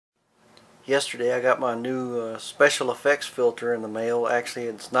Yesterday I got my new special effects filter in the mail. Actually,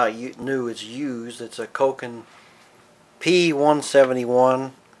 it's not new, it's used. It's a Cokin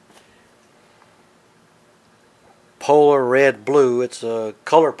P171 polar red blue. It's a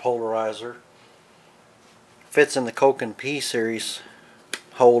color polarizer. Fits in the Cokin P series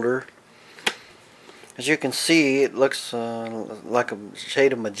holder. As you can see, it looks like a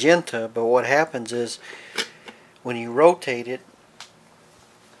shade of magenta, but what happens is when you rotate it,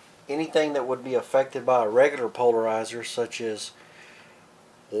 anything that would be affected by a regular polarizer, such as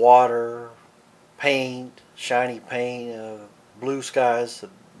water, paint, shiny paint, blue skies,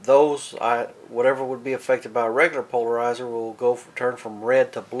 those whatever would be affected by a regular polarizer will turn from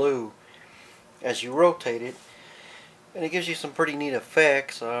red to blue as you rotate it, and it gives you some pretty neat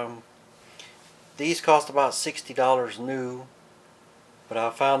effects. These cost about $60 new, but I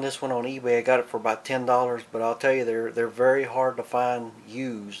found this one on eBay. I got it for about $10, but I'll tell you, they're very hard to find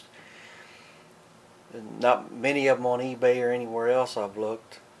used. Not many of them on eBay or anywhere else I've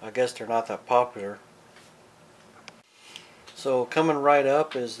looked. I guess they're not that popular. So coming right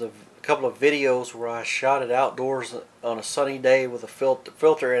up is a couple of videos where I shot it outdoors on a sunny day with a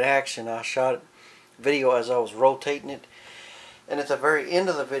filter in action. I shot video as I was rotating it, and at the very end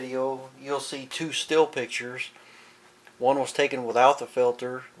of the video you'll see two still pictures. One was taken without the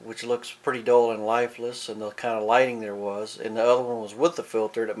filter, which looks pretty dull and lifeless, and the kind of lighting there was, and the other one was with the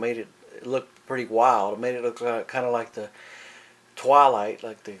filter that made it look pretty wild. It made it look kind of like the twilight,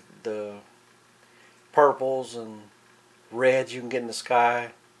 like the purples and reds you can get in the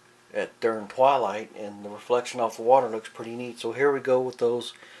sky during twilight, and the reflection off the water looks pretty neat. So here we go with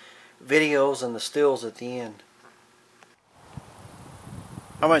those videos and the stills at the end.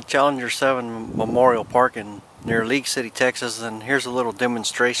 I'm at Challenger 7 Memorial Park near League City, Texas, and here's a little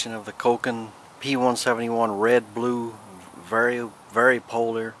demonstration of the Cokin P171 red blue very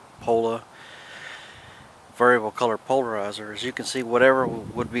polar variable color polarizer. As you can see, whatever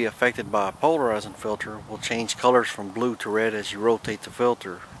would be affected by a polarizing filter will change colors from blue to red as you rotate the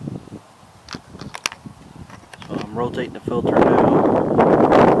filter. So I'm rotating the filter now.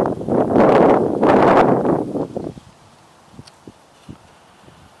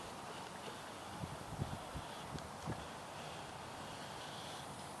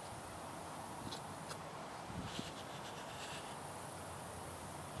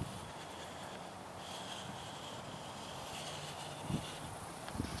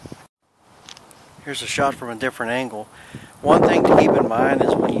 Here's a shot from a different angle. One thing to keep in mind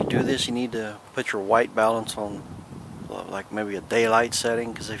is when you do this, you need to put your white balance on like maybe a daylight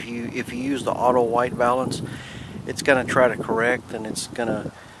setting, because if you use the auto white balance, it's going to try to correct, and it's going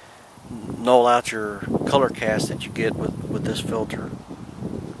to null out your color cast that you get with this filter.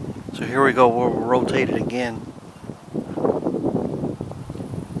 So here we go, we'll rotate it again.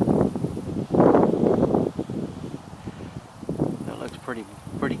 That looks pretty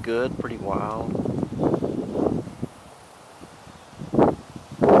good, pretty wild.